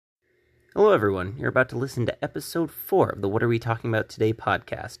Hello, everyone. You're about to listen to episode 4 of the What Are We Talking About Today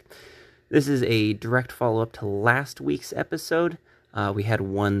podcast. This is a direct follow-up to last week's episode. We had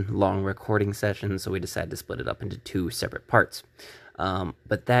one long recording session, so we decided to split it up into 2 separate parts.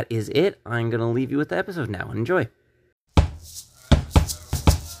 But that is it. I'm going to leave you with the episode now. Enjoy.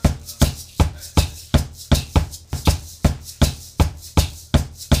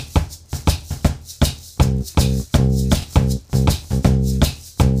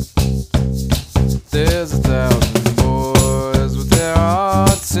 There's 1,000 boys with their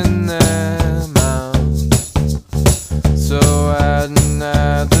hearts in their mouths, so I hadn't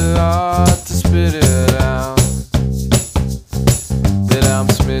had the heart to spit it out. That I'm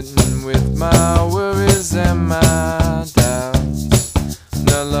smitten with my worries and my doubts.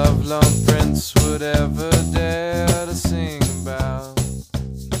 No love-lone prince would ever dare to sing about.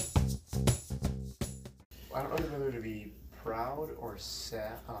 I don't know whether to be proud or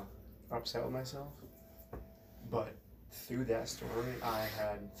sad, upset with myself, but through that story, I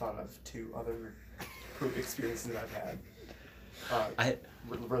had thought of 2 other group experiences that I've had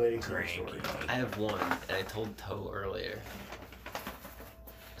relating to your story. I have one, and I told Toe earlier,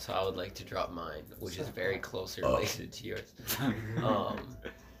 so I would like to drop mine, which is very closely related to yours.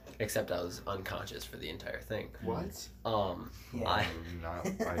 Except I was unconscious for the entire thing. What?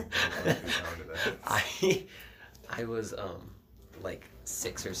 I was like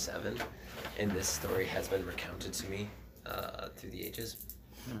 6 or 7, and this story has been recounted to me through the ages.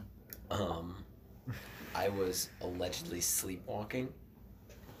 I was allegedly sleepwalking,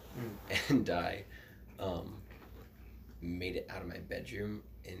 and I made it out of my bedroom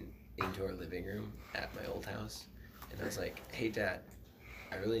and into our living room at my old house, and I was like, "Hey, Dad,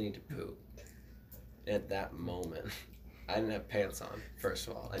 I really need to poop." And at that moment, I didn't have pants on. First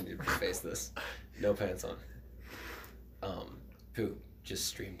of all, I need to face this. No pants on. Poop just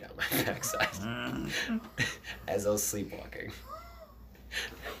streamed down my backside as I was sleepwalking.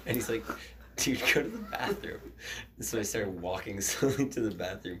 And he's like, "Dude, go to the bathroom." And so I started walking slowly to the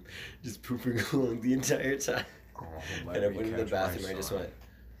bathroom, just pooping along the entire time. And I went to the bathroom, I just went,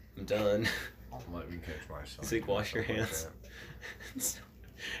 "I'm done." Let me catch my son. He's like, "Wash your hands."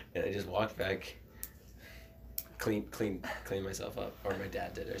 And I just walked back, clean myself up, or my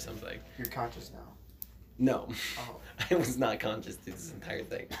dad did or something. You're conscious now. No, Oh. I was not conscious through this entire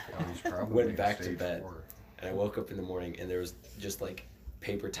thing. Went back to bed, and I woke up in the morning, and there was just like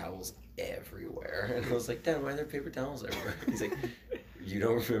paper towels everywhere. And I was like, "Dad, why are there paper towels everywhere?" He's like, "You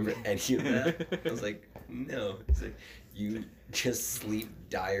don't remember any of that?" I was like, "No." He's like, "You just sleep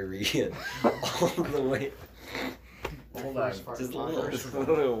diarrhea all the way." Hold on. Just a little one. Just a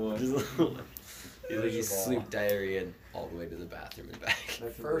little one. He's like, "You sleep diarrhea all the way to the bathroom and back."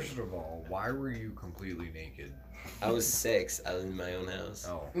 First of all, why were you completely naked? I was 6. I was in my own house.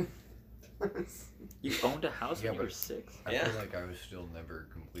 Oh. You owned a house when you were 6? I Yeah. feel like I was still never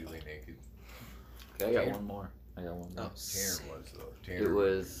completely naked. Okay, I got one more. Tanner was, though. Tanner It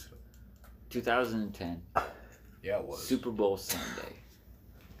was 2010, Yeah, it was. Super Bowl Sunday.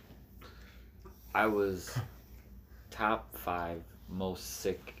 I was top 5 most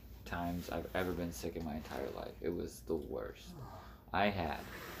sick times I've ever been sick in my entire life. It was the worst. I had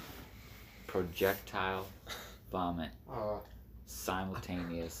projectile vomit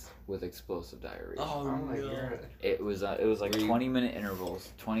simultaneous with explosive diarrhea. Oh my no! God. It was like 20-minute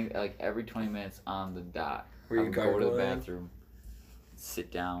intervals, every 20 minutes on the dot. Were I you would go to the gargling? bathroom, sit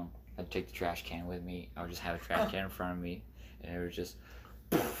down. I'd take the trash can with me. I would just have a trash can in front of me, and it was just.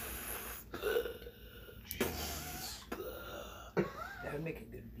 That would make a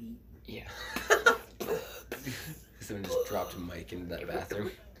good beat. Yeah. Someone just dropped a mic into that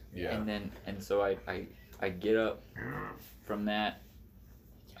bathroom. Yeah. And so I get up from that.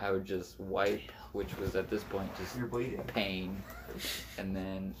 I would just wipe, which was at this point just You're bleeding. pain, and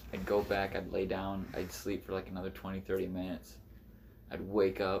then I'd go back. I'd lay down. I'd sleep for like another 20-30 minutes. I'd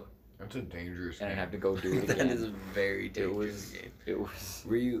wake up. That's a dangerous And I'd game. have to go do it That again. is a very dangerous game. It was.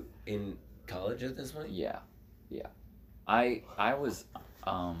 Were you in college at this point? Yeah. I was.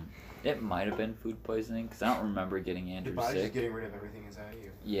 It might have been food poisoning because I don't remember getting Your Andrew body's just sick. getting rid of everything inside of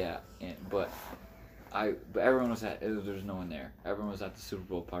you. Yeah, but everyone was at. There was no one there. Everyone was at the Super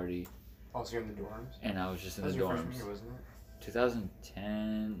Bowl party, Also, you're in the dorms? and I was just in That was the your freshman dorms. year, wasn't it?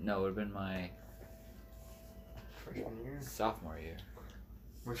 2010. No, it would have been my Freshman year? sophomore year.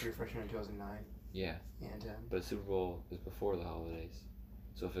 Weren't you a freshman in 2009? Yeah, And 10? but Super Bowl is before the holidays,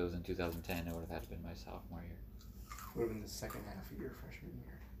 so if it was in 2010, it would have had to been my sophomore year. Would have been the second half of your freshman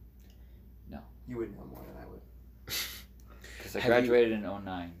year. No. You would know more than I would. Because I Have you- graduated in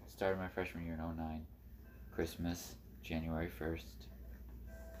 2009. Started my freshman year in 2009. Christmas, January 1st.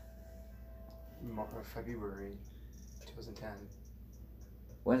 February 2010.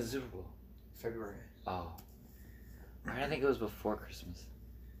 When's the Super Bowl? February. Oh. I think it was before Christmas.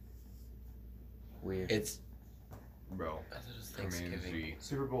 Weird. It's Bro, I thought it was Thanksgiving. Thanksgiving.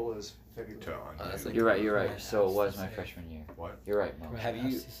 Super Bowl is February. That's like You're right. So it was my freshman year. What? You're right, Mo. Have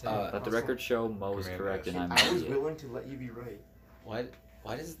you? Let the record show Mo's Command correct and I'm I was idiot. willing to let you be right. Why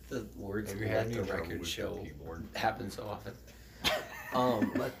does the words Have you "let had the any trouble record with show" your keyboard? happen so often?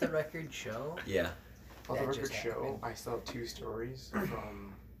 Let the record show. Yeah. On the That record just show, happened. I still have 2 stories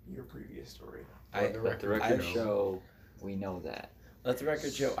from your previous story. I Let the record show we know that. let the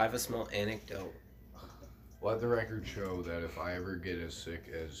record show. I have a small anecdote. Let the record show that if I ever get as sick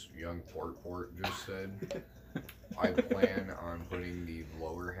as young Port just said, I plan on putting the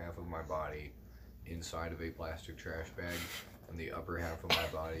lower half of my body inside of a plastic trash bag and the upper half of my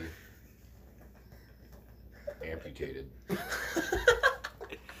body amputated. Let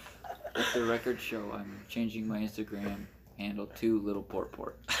the record show I'm changing my Instagram handle to Little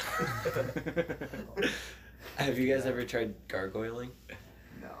Port. Have you guys ever tried gargoyling?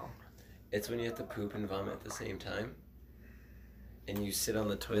 No. It's when you have to poop and vomit at the same time, and you sit on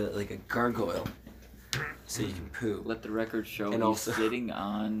the toilet like a gargoyle, so you can poop. Let the record show And he's also- sitting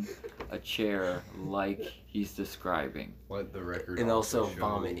on a chair like he's describing. Let the record And also show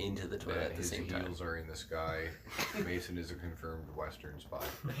vomit into the toilet that at the his same time. heels are in the sky. Mason is a confirmed Western spy.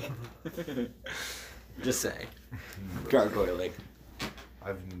 Just saying. Gargoyling.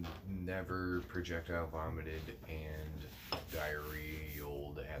 I've never projectile vomited and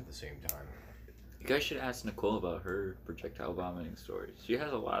diarrheaed at the same time. You guys should ask Nicole about her projectile vomiting stories. She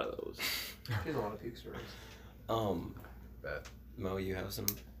has a lot of those. There's a lot of puke stories. Bet. Mo, you have some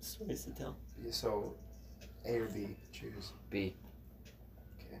stories to tell? Yeah, so, A or B, choose. B.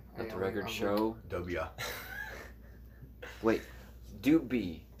 Okay. Let the record show. W. Wait, do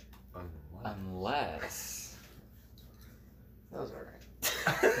B. Unless. Unless. That was alright.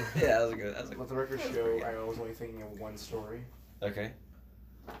 Yeah, that was good. That was Let the record show I was only thinking of one story. Okay.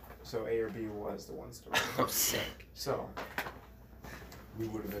 So A or B was the one story. I'm sick. So, We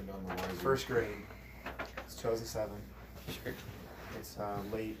would have been on the wiser. first grade. It's 2007. Sure. It's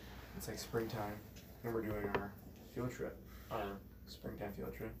late. It's like springtime, and we're doing our field trip, our springtime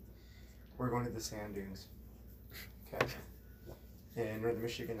field trip. We're going to the sand dunes. Okay. In Northern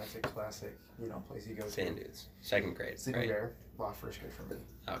Michigan, that's a classic, place you go to. Sand dudes. Second grade, Sleeping right? Bear. Well, first grade for me.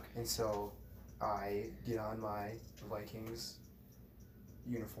 Okay. And so, I get on my Vikings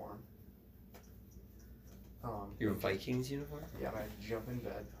uniform. Your Vikings uniform? Yeah, and I jump in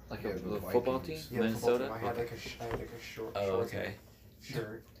bed. Like Yeah, a the little football team? Vikings. Yeah, the football Minnesota? team. I had like a short. Oh, shorts okay.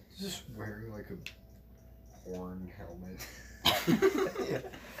 Shirt. Just wearing like a horn helmet. Yeah.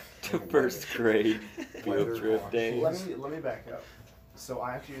 To first grade Leather field trip watch. day. Let me back up. So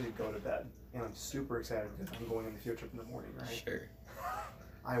I actually usually go to bed, and I'm super excited because I'm going on the field trip in the morning, right? Sure.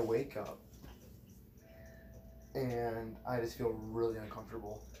 I wake up, and I just feel really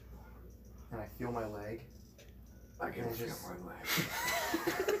uncomfortable, and I feel my leg. I can And feel just- my leg.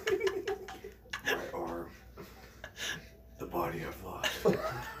 My arm. The body I've lost.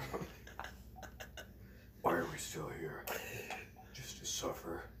 Why are we still here? Just to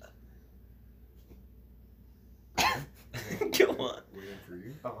suffer. Go on. Waiting for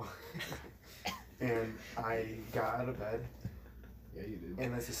you? Oh. And I got out of bed, Yeah, you did.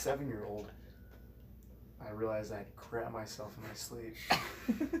 and as a 7-year-old, I realized I'd crap myself in my sleep.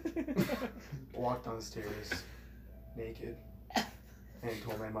 Walked downstairs, naked, and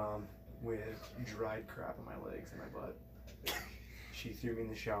told my mom with dried crap on my legs and my butt. She threw me in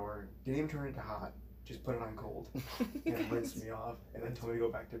the shower, didn't even turn it to hot, just put it on cold, and rinsed me off, and then told me to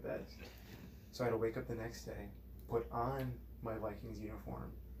go back to bed. So I had to wake up the next day, put on my Vikings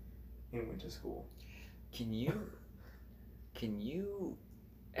uniform, and went to school. Can you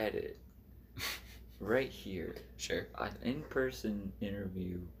edit right here Sure. an in-person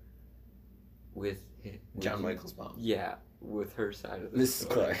interview with John you- Michael's mom. Yeah, with her side of the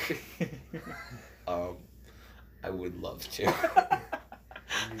Mrs. story. Clark. I would love to. You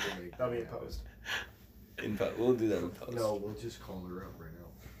need to make That'll be a that happen. post. We'll do that in post. No, we'll just call her up right now.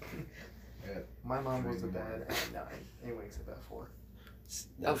 At My mom goes to 3 in the bed morning. at 9 and wakes up at 4.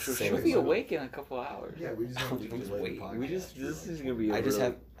 Oh, so she'll be awake in a couple hours. Yeah, we just have We to can just delay wait. the We podcast just for this like is gonna be. A I just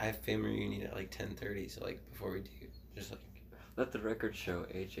really- have family reunion at like 10:30, so like before we do, just like Let the record show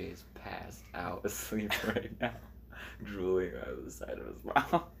AJ is passed out asleep right now, drooling out of the side of his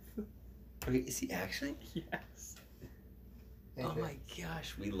mouth. wait, is he actually? Yes. Hey, Oh Jay, my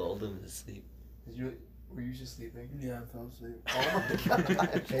gosh, we lulled him to sleep. were you just sleeping? Yeah, I fell asleep. Oh my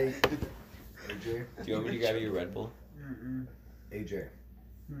god. Hey, AJ. Do you want me to grab you a Red Bull? Mm-mm. AJ.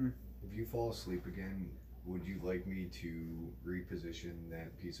 If you fall asleep again, would you like me to reposition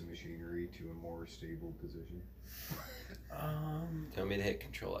that piece of machinery to a more stable position? Tell me to hit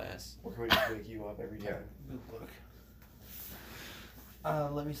Control S. Or can we just wake you up every time? Good look.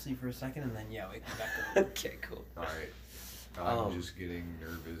 Let me sleep for a second and then wake me back up. Okay, cool. Alright. I'm just getting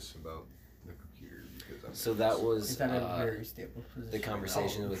nervous about the computer because I'm So that was It's at a very stable position. the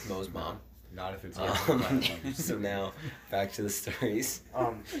conversation with Mo's mom. not if it's So now back to the stories.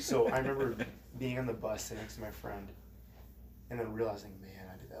 So I remember being on the bus sitting next to my friend, and then realizing, man,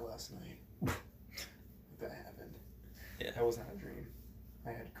 I did that last night. That happened. Yeah. That was not a dream.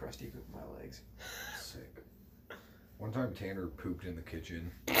 I had crusty poop in my legs. sick. One time Tanner pooped in the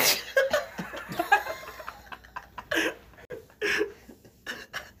kitchen.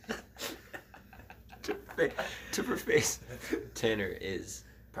 To preface, Tanner is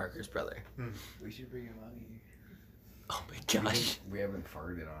Parker's brother. We should bring him out here. Oh my gosh. We haven't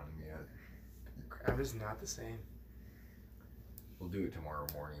farted on him yet. Crab is not the same. We'll do it tomorrow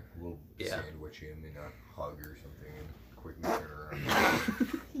morning. We'll Yeah. sandwich him in a hug or something and quickly turn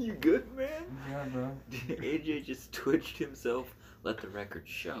around. You good, man? Yeah, bro. AJ just twitched himself. Let the record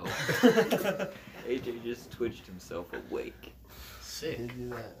show. AJ just twitched himself awake. I Sick. did do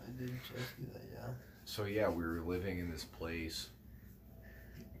that. I did just do that, yeah. So yeah, we were living in this place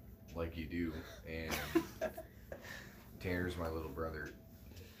like you do, and Tanner's my little brother.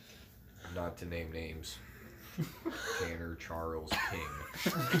 Not to name names. Tanner Charles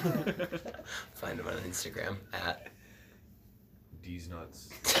King. Find him on Instagram at D's nuts.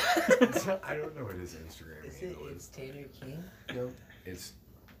 I don't know what his Instagram handle is. It's Tanner King? Nope. It's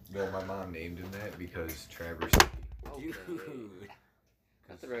well, my mom named him that because Traverse. Dude.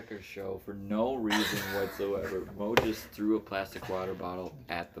 Let the record show, for no reason whatsoever, Mo just threw a plastic water bottle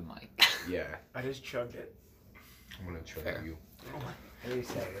at the mic. Yeah, I just chugged it. I'm gonna chug Fair. you. Hey,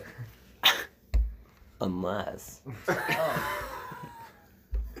 say it. Unless. Oh.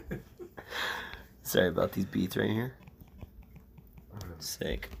 Sorry about these beats right here.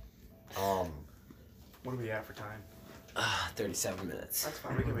 Sick. What do we have for time? 37 minutes. That's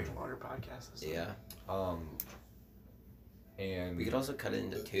fine. We can make a longer podcast. This time. Yeah. And We could also cut it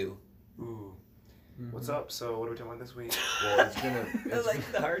into two. Ooh. What's up? So what are we talking about this week? well, it's gonna I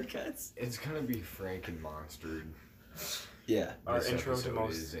like the hard cuts. it's gonna be Frank and Monstered. Yeah. Our This intro to episode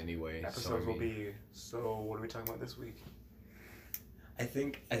most is anyway. episodes so, will be. So what are we talking about this week? I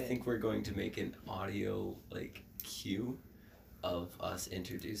think we're going to make an audio like cue of us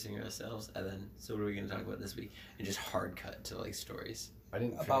introducing ourselves, and then so what are we going to talk about this week? And just hard cut to like stories. I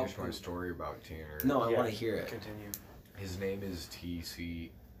didn't About finish my story about Tanner. No, I Yeah, want to hear it. Continue. His name is TC.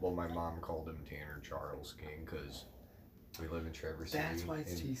 Well, my mom called him Tanner Charles King because we live in Traverse City. That's why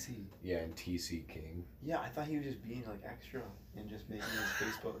it's and- TC. Yeah, and TC King. Yeah, I thought he was just being like extra and just making his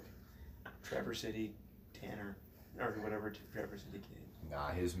Facebook Traverse City Tanner or whatever Traverse City King. Nah,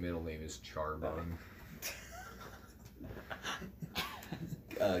 his middle name is Charbon.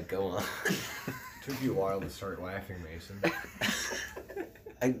 Go on. Took you a while to start laughing, Mason.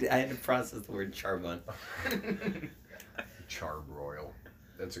 I had to process the word charbon. Charbroil.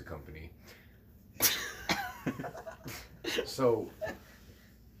 That's a company. So,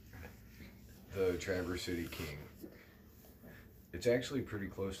 the Traverse City King. It's actually pretty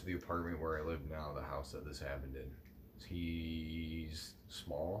close to the apartment where I live now, the house that this happened in. He's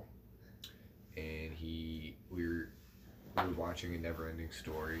small, and we were watching a never-ending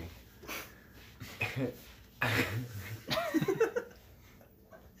story.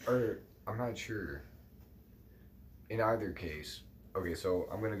 Or, I'm not sure. In either case, okay, so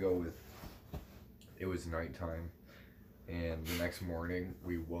I'm gonna go with, it was nighttime, and the next morning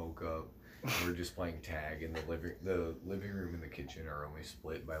we woke up, we were just playing tag, and the living room and the kitchen are only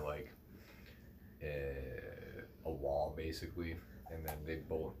split by like a wall basically, and then they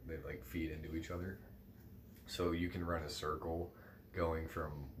like feed into each other, so you can run a circle going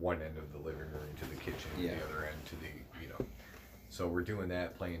from one end of the living room to the kitchen, and the other end to the so we're doing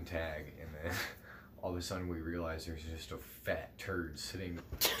that, playing tag, and then all of a sudden we realize there's just a fat turd sitting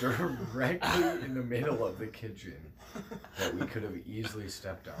directly in the middle of the kitchen that we could have easily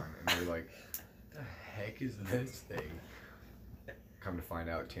stepped on, and we're like, what the heck is this thing? Come to find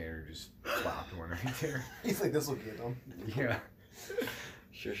out, Tanner just plopped one right there. He's like, this will get him. Yeah,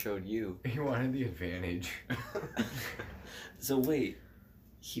 Sure showed you. he wanted the advantage. So wait,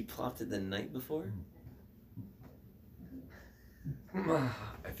 he plopped it the night before?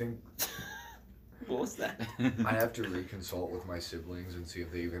 I think What was that? I have to reconsult with my siblings and see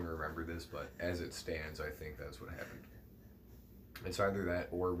if they even remember this, but as it stands, I think that's what happened. It's either that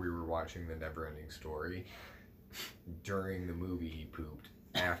or we were watching the Never-Ending Story. During the movie, he pooped,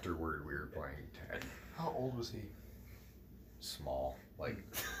 afterward we were playing tag. How old was he? Small, like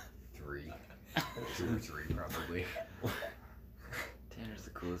 3, 2 or 3 probably. Tanner's the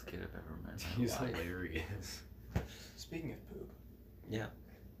coolest kid I've ever met. He's hilarious. Speaking of poop, Yeah.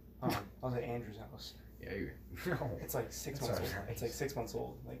 I was at Andrew's house. Yeah, you. No. It's like 6 That's months old. alright. It's like 6 months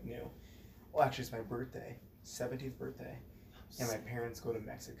old, like new. Well, actually, it's my birthday, 17th birthday, and my parents go to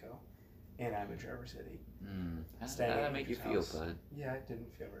Mexico, and I'm in Traverse City. How did Staying that at make you Andrew's feel, house. bud? Yeah, it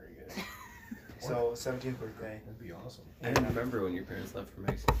didn't feel very good. So 17th birthday. That'd be awesome. I remember when your parents left for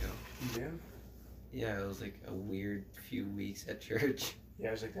Mexico. You do? Yeah, it was like a weird few weeks at church. Yeah,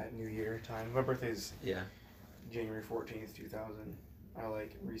 it was like that New Year time. My birthday's Yeah. January 14th, 2000. I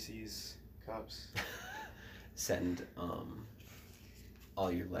like Reese's cups. Send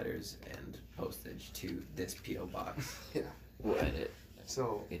all your letters and postage to this P.O. box. Yeah. We'll edit.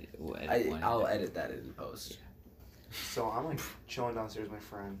 So We'll edit one I'll edit. edit that in post. So I'm like chilling downstairs with my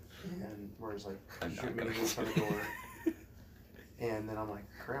friend, and we're just like I'm not shooting gonna in front of the door. And then I'm like,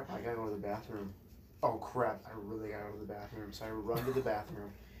 crap, I gotta go to the bathroom. Oh crap, I really gotta go to the bathroom. So I run to the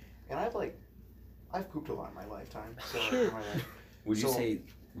bathroom, and I've pooped a lot in my lifetime. So Sure. in my life, Would you So- say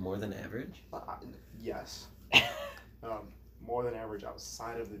more than average? yes, more than average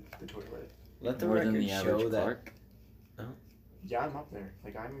outside of the toilet. Let the More than record the average show that. Clark. Yeah, I'm up there.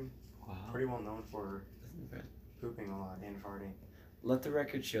 Like I'm Wow. pretty well known for pooping a lot and farting. Let the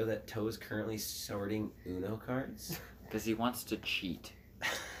record show that Toe is currently sorting Uno cards. Because he wants to cheat.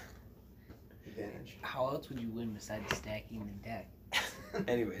 Advantage. How else would you win besides stacking the deck?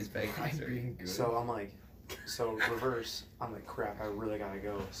 Anyways, back to the story. Being good. So I'm like, reverse. I'm like, crap, I really gotta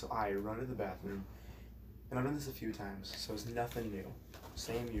go. So I run to the bathroom, and I've done this a few times, so it's nothing new.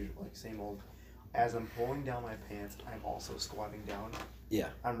 Same usual, like same old. As I'm pulling down my pants, I'm also squatting down. Yeah.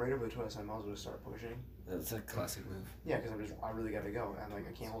 I'm right over the toilet, so I might as well just start pushing. That's a classic move. Yeah, because I really gotta go. I'm like,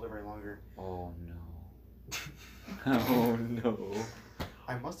 I can't hold it very longer. Oh no. Oh no.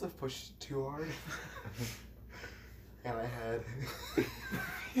 I must have pushed too hard. And I had.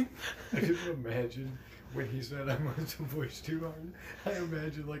 I can imagine when he said I must have pushed too hard. I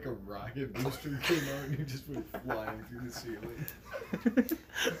imagine like a rocket booster came out and he just went flying through the ceiling.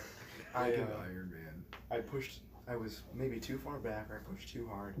 Like an Iron Man. I was maybe too far back, or I pushed too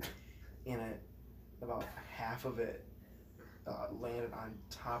hard, and about half of it landed on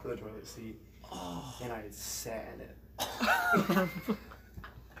top of the toilet seat, and I sat in it.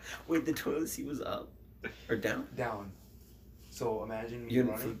 Wait, the toilet seat was up or down? Down. So imagine me You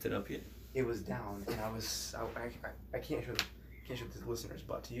hadn't running. flipped it up yet. It was down, and I can't show the listeners,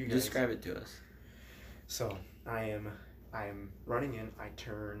 but to you guys. Describe it to us. So I am running in. I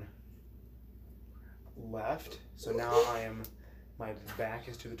turn left. So now my back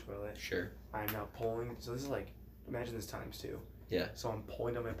is to the toilet. Sure. I'm now pulling. So this is like, imagine this times 2. Yeah. So I'm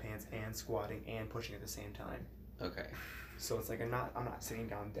pulling down my pants and squatting and pushing at the same time. Okay. So it's like I'm not sitting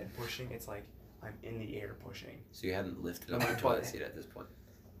down dead pushing. It's like I'm in the air pushing. So you hadn't lifted up My the toilet butt. seat at this point.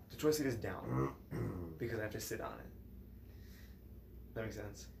 The toilet seat is down because I have to sit on it. That makes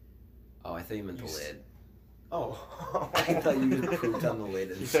sense. Oh, I thought you meant the You lid. Oh. I thought you just pooped on the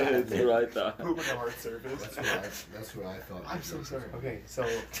lid and sat That's there. what I thought. Poop on the hard surface. That's what I thought. I'm so sorry. Okay, so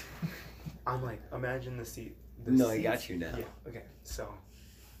I'm like, imagine the seat. No, I got you now. Yeah. Okay, so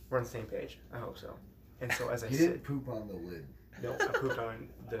we're on the same page. I hope so. And so as I He sit, didn't poop on the lid. no, I pooped on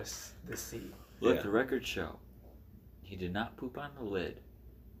this seat. Let Yeah. the record show. He did not poop on the lid.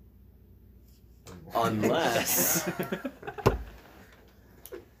 Unless.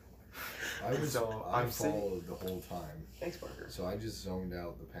 I'm sitting- followed the whole time. Thanks, Parker. So I just zoned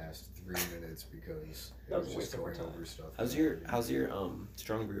out the past 3 minutes because it That was was a just waste of our going time. over stuff. How's your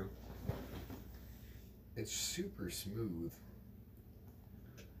strong brew? It's super smooth.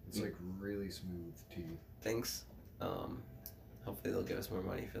 It's like really smooth tea. Thanks. Hopefully they'll give us more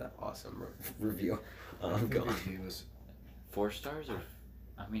money for that awesome review. I think Go they on. gave us. 4 stars or,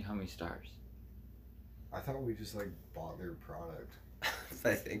 I mean, how many stars? I thought we just like bought their product.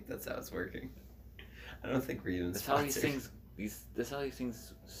 I think that's how it's working. I don't think we're even That's how these sponsored. things. That's how these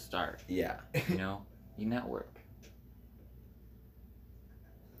things start. Yeah. You know, you network.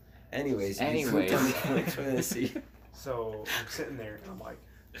 Anyways, you Anyways. pooped on the toilet seat. So I'm sitting there and I'm like,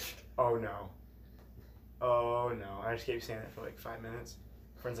 oh no. Oh no. I just keep saying that for like 5 minutes.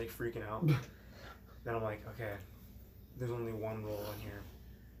 Friend's like freaking out. Then I'm like, okay, there's only one roll in here.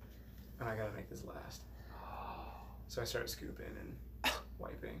 And I gotta make this last. So I start scooping and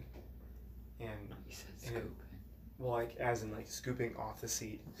wiping. And He said And it- scoop. well, like as in like scooping off the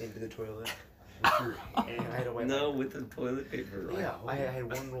seat into the toilet. And I had to wipe No, my... with the toilet paper. Right? Yeah, I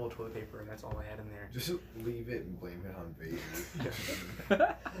had one roll of toilet paper, and that's all I had in there. Just leave it and blame it on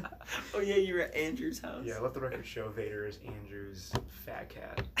Vader. Oh yeah, you were at Andrew's house. Yeah, let the record show Vader is Andrew's fat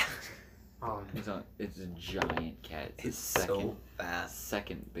cat. It's a giant cat. It's the so fast.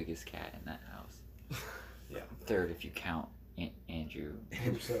 second biggest cat in that house. Yeah. Third if you count Andrew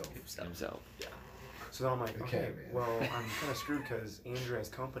Himself. himself. Yeah. So then I'm like, okay, Okay, man. well, I'm kind of screwed because Andrew has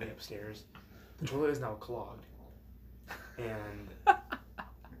company upstairs. The toilet is now clogged. And,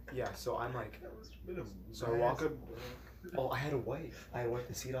 yeah, so I'm like, so I walk up. Oh, I had to wipe. I had to wipe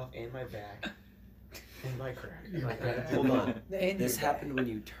the seat off and my back. And my crack. And like, I had to- Hold on. And This your happened when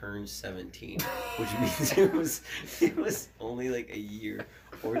you turned 17, which means it was only like a year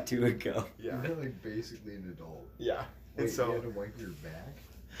or two ago. Yeah. You're like basically an adult. Yeah. Wait, And so, you had to wipe your back?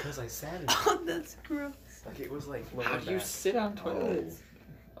 because I sat in it, Oh, that's gross. like, it was like lower How do you back. sit on toilets?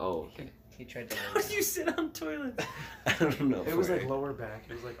 Oh, okay. He tried to. How do you sit on toilets? I don't know. It was like Corey. lower back.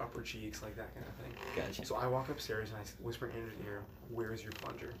 It was like upper cheeks, like that kind of thing. Gotcha. So I walk upstairs and I whisper in Andrew's ear, "Where's your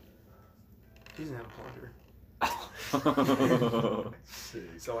plunger?" He doesn't have a plunger.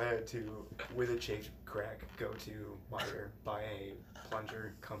 So I had to, with a chafed crack, go to Meyer, buy a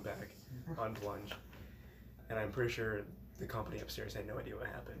plunger, come back, unplunge. And I'm pretty sure the company upstairs had no idea what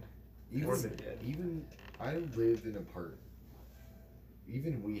happened. Or they did. Even I lived in a part.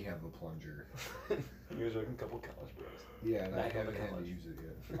 Even we have a plunger. He was working a couple college bros. Yeah, and I Back on the haven't had to college. use it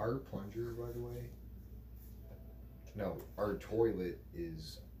yet. Our plunger, by the way. No, our toilet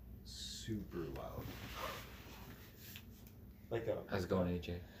is super loud. Like a. How's it going,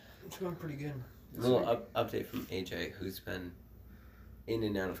 AJ? It's going pretty good. A little update from AJ, who's been in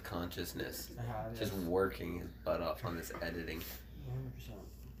and out of consciousness, just working his butt off on this editing.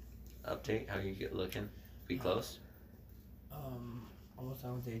 100%. Update, how you get looking? Be close? Almost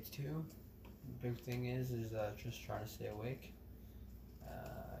done with stage 2. The big thing is just trying to stay awake.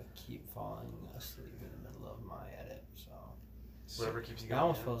 I keep falling asleep in the middle of my edit, so. Whatever keeps you I going.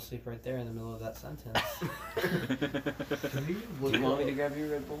 almost fell asleep right there in the middle of that sentence. Can we Do look you want me up- to grab your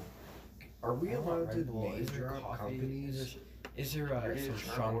Red Bull? Are we I want allowed Red to Bull. name Is there drop coffee? companies? Is there Ready to some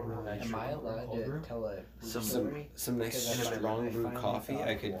try strong one? brew? nice Am I sugar allowed cold brew? to tell a Some nice Because I strong brew finally coffee. thought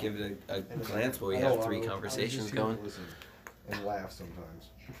I could give it a And glance while we I have know, 3 I was conversations just here to going. listen and laugh sometimes.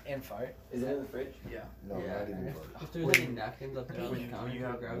 and fart? Is it in the fridge? Yeah. No, Yeah. not even part. If there's When- any napkins up there on the counter, you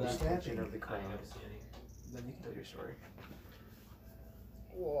have grab the that. snapping of the crowd, then you can tell your story.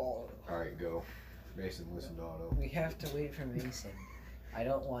 Well, Alright, go. Mason, listen to Otto. we have to wait for Mason. I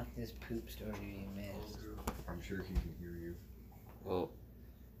don't want this poop story to be missed. I'm sure he can hear you. Well,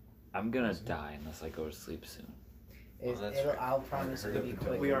 I'm gonna die unless I go to sleep soon. that's right. I'll promise it'll be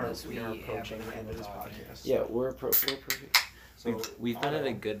quick. We are unless approaching have the end of this talking. podcast. Yeah, we're perfect. So We've been at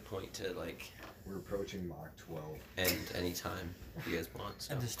a good point to like We're approaching Mach 12. end anytime you guys want.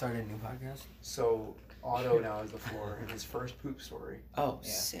 So. And to start a new podcast? So Otto now has the floor in his first poop story. Oh, Yeah.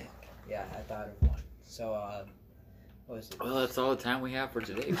 sick. Yeah, I thought of one. So, what was it? Well, that's all the time we have for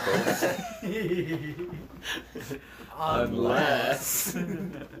today, folks. Unless.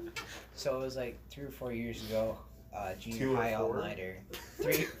 So it was like 3 or 4 years ago. 2 Junior or high 4? all-nighter.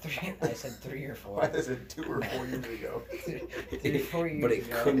 Three. I said 3 or 4. Why is it 2 or 4 years ago? 3 or 4 years But it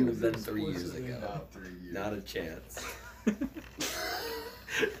ago. couldn't have been 3 years Explicitly ago. Not 3 years. Not a chance.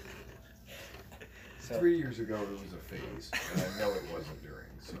 So, 3 years ago, it was a phase, and I know it wasn't during,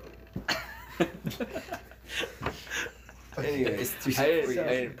 so. Anyways, I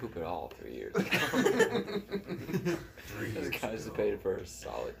didn't poop at all 3 years ago. I was constipated for a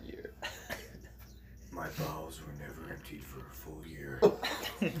solid year. My bowels were never emptied for a full year. Oh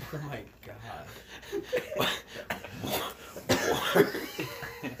my god.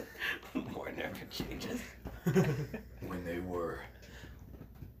 More never changes. When they were,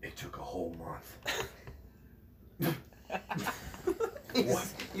 it took a whole month.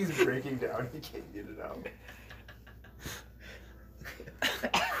 He's breaking down. He can't get it out.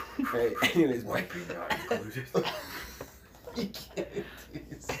 Right. Anyways, Wiping not included. He can't do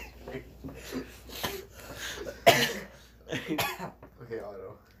this. Okay,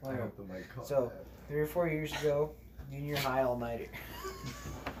 Otto. I hope the mic caught So- that. 3 or 4 years ago, junior high all-nighter.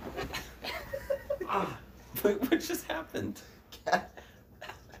 Wait, what just happened? I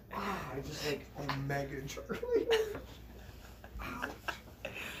just like Omega Charlie.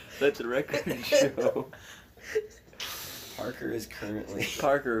 Let the record show. Parker is currently.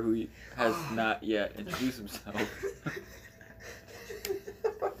 Parker, who has not yet introduced himself,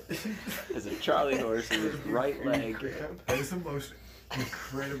 has a Charlie horse in his right leg. That is the most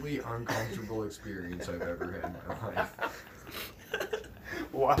incredibly uncomfortable experience I've ever had in my life.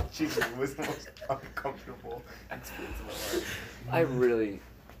 Watching it was the most uncomfortable experience of my life.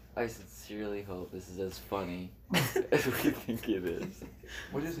 I sincerely hope this is as funny as we think it is.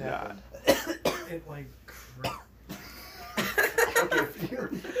 What just happened? It like Okay, if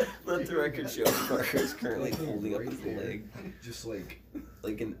you're Let the record show Parker is currently holding up his Right there. leg Just like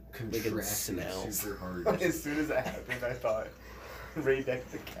like an contracting snail. super hard. as soon as that happened, I thought right back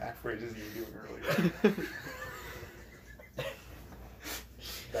to the calf raises you were doing earlier.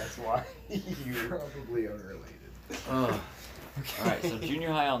 That's why you. Probably unrelated. Oh. Alright, so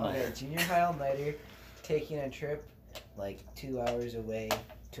junior high all night. Okay, junior high all-nighter, taking a trip like 2 hours away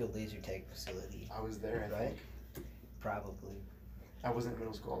to a laser tag facility. I was there, I Right? think. Probably. I wasn't in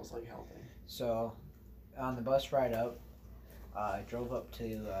middle school, I was like helping. So, on the bus ride up, I drove up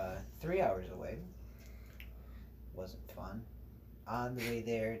to 3 hours away. Wasn't fun. On the way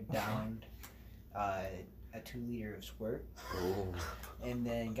there, downed a 2 liter of squirt, Oh. and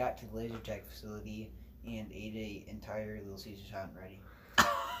then got to the laser tag facility and ate a entire Little Caesars hot and ready.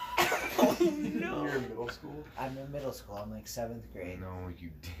 Oh no. You're in middle school? I'm in middle school. I'm like 7th grade. No,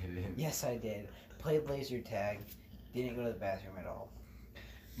 you didn't. Yes, I did. Played laser tag. Didn't go to the bathroom at all.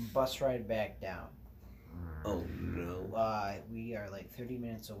 Bus ride back down. Oh no. We are like 30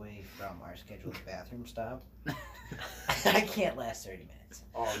 minutes away from our scheduled bathroom stop. I can't last 30 minutes.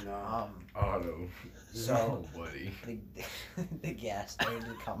 Oh no. Auto. So- No, buddy. The gas started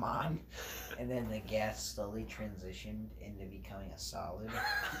to come on, and then the gas slowly transitioned into becoming a solid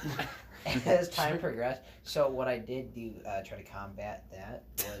as time progressed. So what I did do try to combat that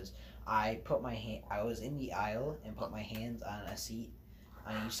was I was in the aisle and put my hands on a seat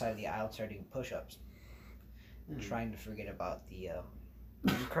on each side of the aisle, started doing push-ups, trying to forget about the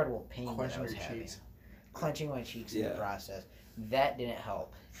incredible pain that I was having. Clenching my cheeks in the Yeah. process. That didn't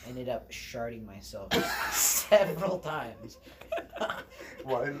help. Ended up sharding myself several times.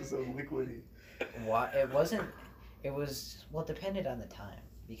 Why is it so liquidy? Why? It wasn't. It was. Well, it depended on the time.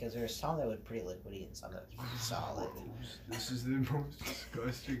 Because there were some that were pretty liquidy and some that were solid. This is the most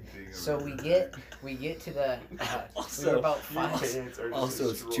disgusting thing I've So ever we heard. get to the. Also, we were about Your 5. pants are just Also,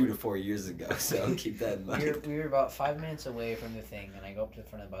 it's destroyed. 2 to 4 years ago, so keep that in mind. We were about 5 minutes away from the thing, and I go up to the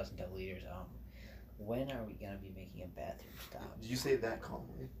front of the bus and tell the leaders, when are we gonna be making a bathroom stop? Did you say that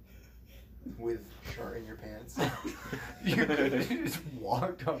calmly? With shirt in your pants? You could have just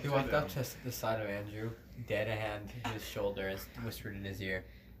walked up He to walked them. up to the side of Andrew, dead a hand to his shoulder, and whispered in his ear,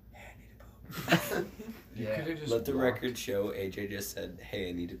 "Hey, I need to poop." You Yeah. could have just Let the walked- record show AJ just said, "Hey,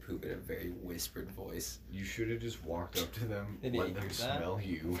 I need to poop" in a very whispered voice. You should have just walked up to them, Did he let do them that? smell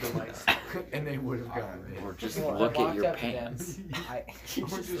you, Feel like- and they would have gotten it. Or just Well, I look at walked your up to them. pants. I, You Or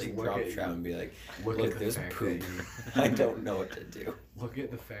just just like look drop at trout you. and be like, Look "Look, at the there's fact poop. that I don't know what to do." Look at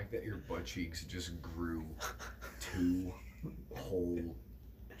the fact that your butt cheeks just grew 2 whole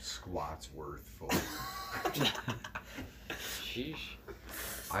squats worth full. Sheesh.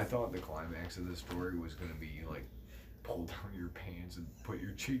 I thought the climax of the story was gonna be like pull down your pants and put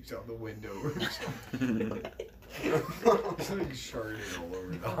your cheeks out the window or something. It's like sharding all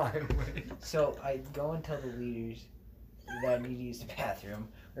over the highway. so I go and tell the leaders that I need to use the bathroom.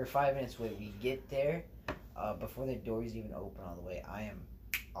 We're 5 minutes away. We get there before the doors even open all the way. I am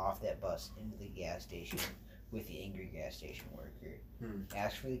off that bus into the gas station with the angry gas station worker.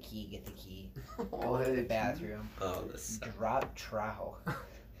 Ask for the key, get the key, go to the bathroom, Oh, this sucks. drop trow,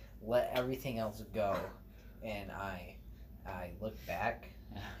 let everything else go, and I look back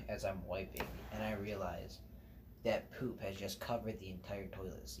as I'm wiping, and I realize that poop has just covered the entire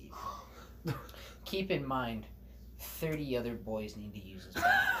toilet seat. Keep in mind, 30 other boys need to use this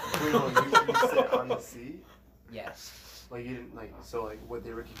bathroom. Wait, no, you sit on the seat? Yes. Like you didn't like so like what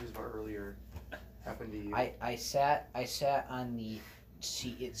they were confused about earlier happened to you. I sat on the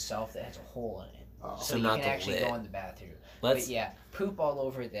seat itself that has a hole in it. Oh. So So you not can the actually lid. go in the bathroom. Let's. But yeah, poop all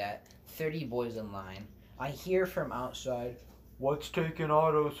over that. 30 boys in line. I hear from outside, "What's taking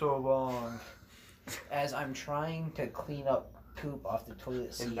Otto so long?" As I'm trying to clean up poop off the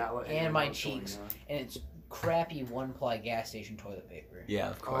toilet seat not let and anyone my know what's going cheeks, on. and it's crappy one-ply gas station toilet paper. Yeah,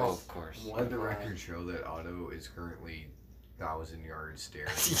 of Oh, course. Of course. One Let the ply. record show that Otto is currently 1,000 yards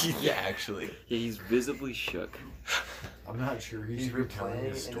staring. Yeah, actually. Yeah, he's visibly shook. I'm not sure he's He's retelling replaying the it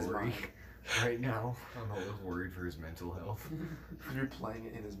in his story mind. right now. I'm a little worried for his mental health. He's replaying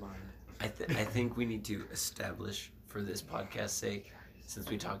it in his mind. I think we need to establish for this podcast's sake, since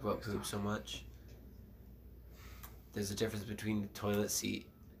we talk about poop so much, there's a difference between the toilet seat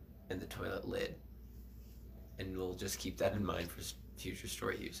and the toilet lid. And we'll just keep that in mind for future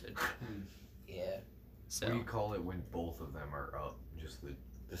story usage. Yeah. What do you So, call it when both of them are up? Just the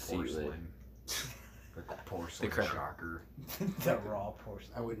The seat lid. porcelain. The porcelain crown. shocker. The raw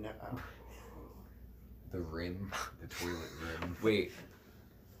porcelain. I would never. The rim. The toilet rim. Wait.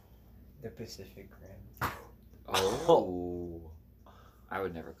 The Pacific Rim. Oh. I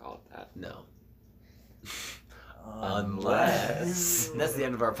would never call it that. No. Unless. That's the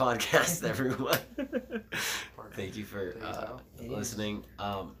end of our podcast, everyone. Thank you for listening.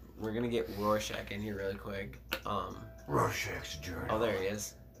 We're going to get Rorschach in here really quick. Rorschach's journal. Oh, there he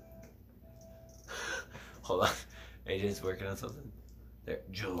is. Hold on. AJ's working on something. There.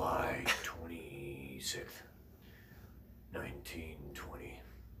 July 26th, 1920.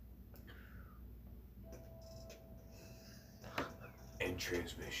 End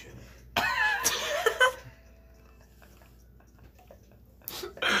transmission.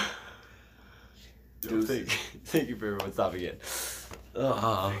 Thank you for everyone stopping in.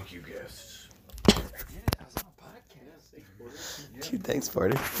 Thank you, guests. Dude, thanks,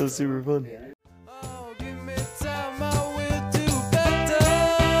 Party. That was super fun.